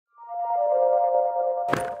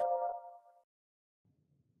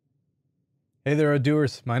Hey there,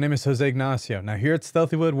 Odooers. My name is Jose Ignacio. Now here at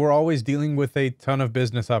Stealthywood, we're always dealing with a ton of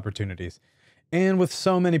business opportunities. And with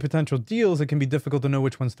so many potential deals, it can be difficult to know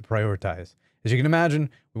which ones to prioritize. As you can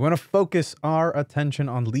imagine, we want to focus our attention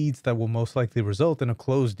on leads that will most likely result in a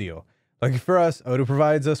closed deal. Lucky for us, Odoo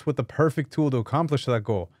provides us with the perfect tool to accomplish that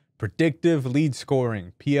goal: Predictive Lead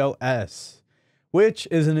Scoring, PLS, which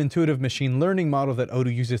is an intuitive machine learning model that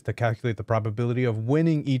Odoo uses to calculate the probability of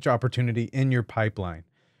winning each opportunity in your pipeline.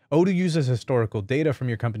 Odoo uses historical data from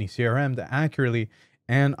your company's CRM to accurately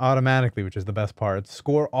and automatically, which is the best part,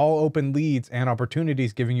 score all open leads and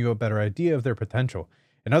opportunities, giving you a better idea of their potential.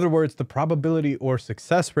 In other words, the probability or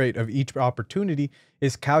success rate of each opportunity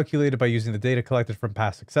is calculated by using the data collected from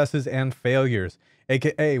past successes and failures,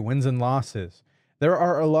 aka wins and losses. There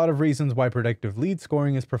are a lot of reasons why predictive lead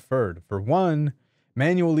scoring is preferred. For one,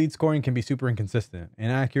 manual lead scoring can be super inconsistent,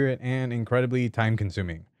 inaccurate, and incredibly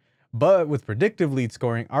time-consuming. But with predictive lead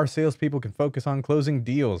scoring, our salespeople can focus on closing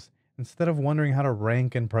deals instead of wondering how to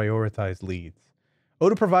rank and prioritize leads.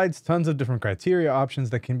 Odoo provides tons of different criteria options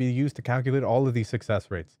that can be used to calculate all of these success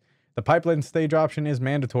rates. The pipeline stage option is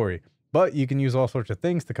mandatory, but you can use all sorts of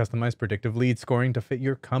things to customize predictive lead scoring to fit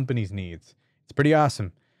your company's needs. It's pretty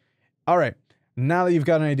awesome. All right, now that you've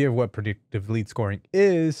got an idea of what predictive lead scoring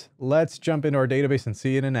is, let's jump into our database and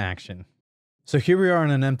see it in action. So here we are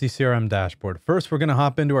on an empty CRM dashboard. First, we're going to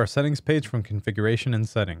hop into our settings page from configuration and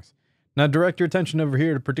settings. Now direct your attention over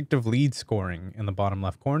here to predictive lead scoring in the bottom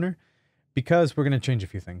left corner, because we're going to change a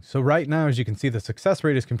few things. So right now, as you can see, the success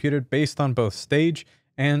rate is computed based on both stage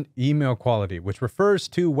and email quality, which refers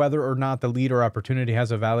to whether or not the lead or opportunity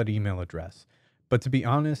has a valid email address. But to be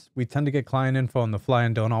honest, we tend to get client info on the fly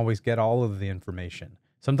and don't always get all of the information.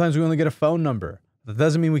 Sometimes we only get a phone number. That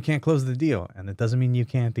doesn't mean we can't close the deal, and it doesn't mean you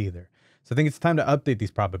can't either. So I think it's time to update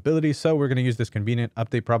these probabilities, so we're going to use this convenient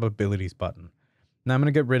Update Probabilities button. Now I'm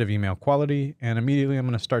going to get rid of email quality, and immediately I'm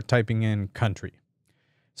going to start typing in country.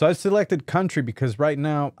 So I've selected country because right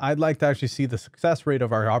now I'd like to actually see the success rate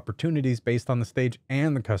of our opportunities based on the stage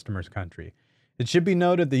and the customer's country. It should be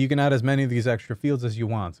noted that you can add as many of these extra fields as you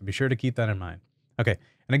want, so be sure to keep that in mind. Okay,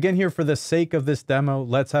 and again here, for the sake of this demo,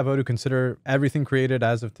 let's have Odoo consider everything created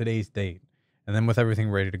as of today's date. And then with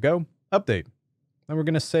everything ready to go, update. Then we're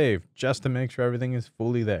going to save just to make sure everything is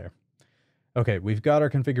fully there. Okay, we've got our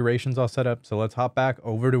configurations all set up, so let's hop back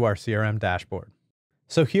over to our CRM dashboard.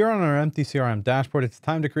 So here on our empty CRM dashboard, it's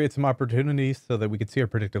time to create some opportunities so that we can see our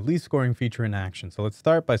predictive lead scoring feature in action. So let's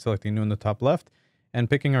start by selecting new in the top left and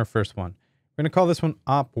picking our first one. We're going to call this one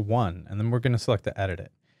Op1, and then we're going to select to edit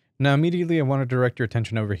it. Now immediately I want to direct your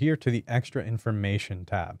attention over here to the extra information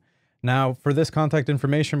tab. Now for this contact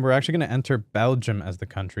information, we're actually going to enter Belgium as the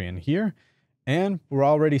country in here. And we're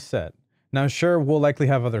already set. Now, sure, we'll likely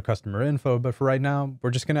have other customer info, but for right now,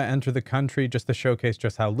 we're just going to enter the country just to showcase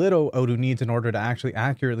just how little Odoo needs in order to actually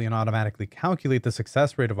accurately and automatically calculate the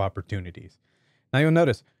success rate of opportunities. Now, you'll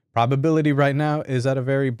notice probability right now is at a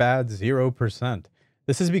very bad 0%.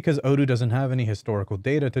 This is because Odoo doesn't have any historical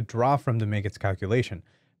data to draw from to make its calculation.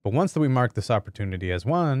 But once that we mark this opportunity as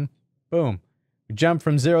 1, boom, we jump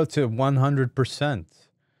from 0 to 100%.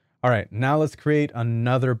 All right, now let's create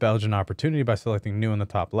another Belgian opportunity by selecting new in the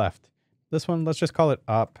top left. This one, let's just call it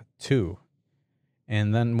Op2.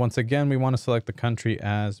 And then once again, we want to select the country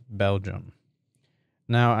as Belgium.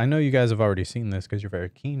 Now, I know you guys have already seen this because you're very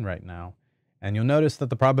keen right now. And you'll notice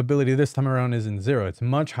that the probability this time around isn't 0. It's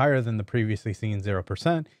much higher than the previously seen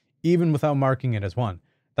 0%, even without marking it as 1.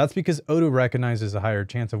 That's because Odoo recognizes a higher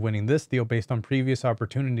chance of winning this deal based on previous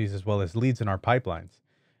opportunities as well as leads in our pipelines.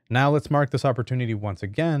 Now let's mark this opportunity once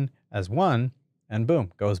again as 1, and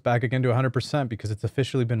boom, goes back again to 100% because it's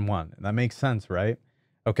officially been 1. That makes sense, right?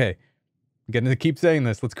 Okay, I'm going to keep saying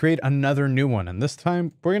this. Let's create another new one, and this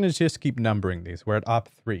time we're going to just keep numbering these. We're at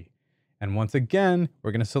Op3. And once again,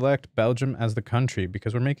 we're going to select Belgium as the country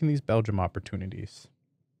because we're making these Belgium opportunities.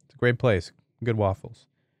 It's a great place, good waffles.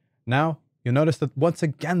 Now, you'll notice that once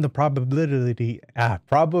again, the probability,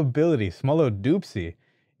 small o doopsie,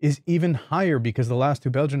 is even higher because the last 2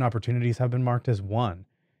 Belgian opportunities have been marked as 1.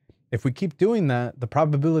 If we keep doing that, the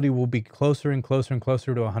probability will be closer and closer and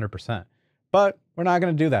closer to 100%. But we're not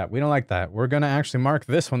going to do that. We don't like that. We're going to actually mark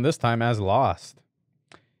this one this time as lost.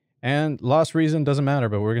 And lost reason doesn't matter,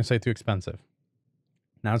 but we're going to say too expensive.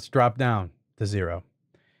 Now it's dropped down to 0.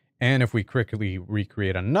 And if we quickly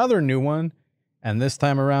recreate another new one, and this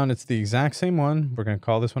time around it's the exact same one, we're going to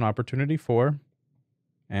call this one Opportunity 4.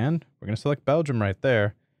 And we're going to select Belgium right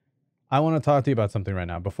there. I want to talk to you about something right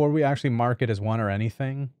now. Before we actually mark it as 1 or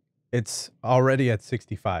anything, it's already at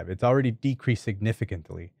 65. It's already decreased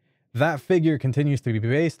significantly. That figure continues to be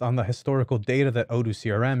based on the historical data that Odoo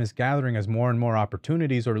CRM is gathering as more and more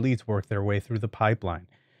opportunities or leads work their way through the pipeline.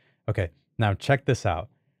 Okay, now check this out.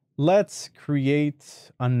 Let's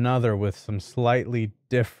create another with some slightly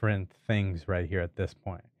different things right here at this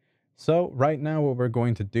point. So right now what we're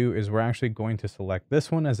going to do is we're actually going to select this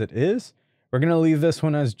one as it is. We're going to leave this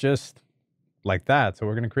one as just like that. So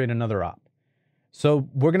we're going to create another op. So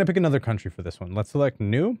we're going to pick another country for this one. Let's select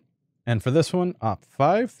new. And for this one, op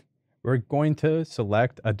 5, we're going to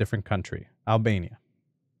select a different country, Albania.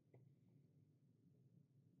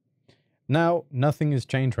 Now, nothing has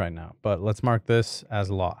changed right now, but let's mark this as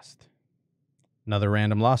lost. Another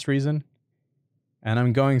random lost reason. And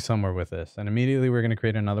I'm going somewhere with this. And immediately we're going to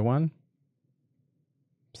create another one.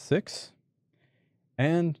 6.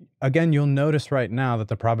 And again, you'll notice right now that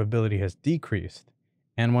the probability has decreased.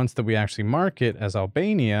 And once that we actually mark it as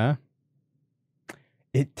Albania,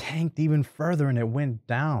 it tanked even further and it went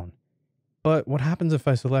down. But what happens if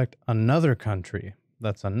I select another country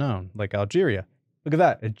that's unknown, like Algeria? Look at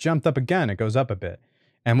that. It jumped up again. It goes up a bit.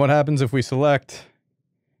 And what happens if we select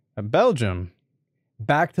Belgium?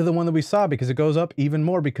 Back to the one that we saw, because it goes up even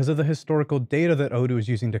more because of the historical data that Odoo is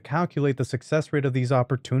using to calculate the success rate of these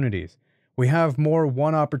opportunities. We have more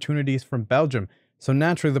won opportunities from Belgium. So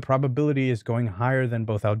naturally, the probability is going higher than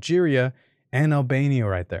both Algeria and Albania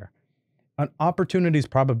right there. An opportunity's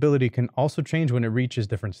probability can also change when it reaches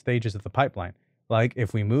different stages of the pipeline. Like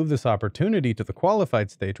if we move this opportunity to the qualified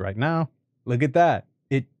stage right now, look at that.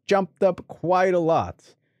 It jumped up quite a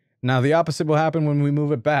lot. Now the opposite will happen when we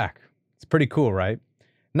move it back. It's pretty cool, right?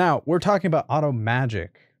 Now we're talking about auto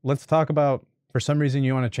magic. Let's talk about, for some reason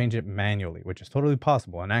you want to change it manually, which is totally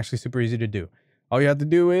possible and actually super easy to do. All you have to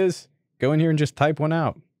do is go in here and just type one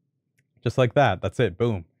out. Just like that. That's it.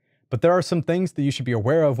 Boom. But there are some things that you should be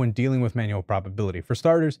aware of when dealing with manual probability. For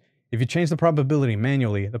starters, if you change the probability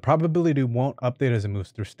manually, the probability won't update as it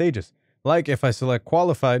moves through stages. Like if I select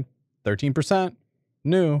qualified, 13%,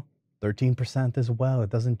 new, 13% as well. It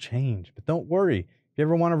doesn't change. But don't worry. If you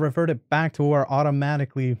ever want to revert it back to our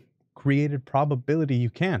automatically created probability, you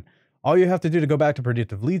can. All you have to do to go back to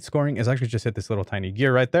predictive lead scoring is actually just hit this little tiny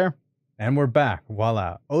gear right there. And we're back.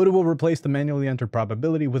 Voila. Odoo will replace the manually entered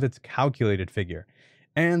probability with its calculated figure.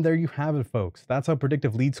 And there you have it, folks. That's how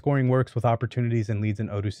predictive lead scoring works with opportunities and leads in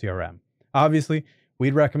Odoo CRM. Obviously,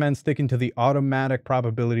 we'd recommend sticking to the automatic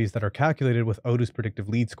probabilities that are calculated with Odoo's predictive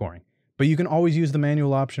lead scoring. But you can always use the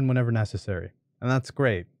manual option whenever necessary. And that's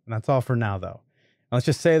great. And that's all for now, though. Let's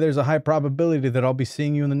just say there's a high probability that I'll be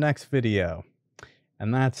seeing you in the next video.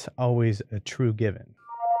 And that's always a true given.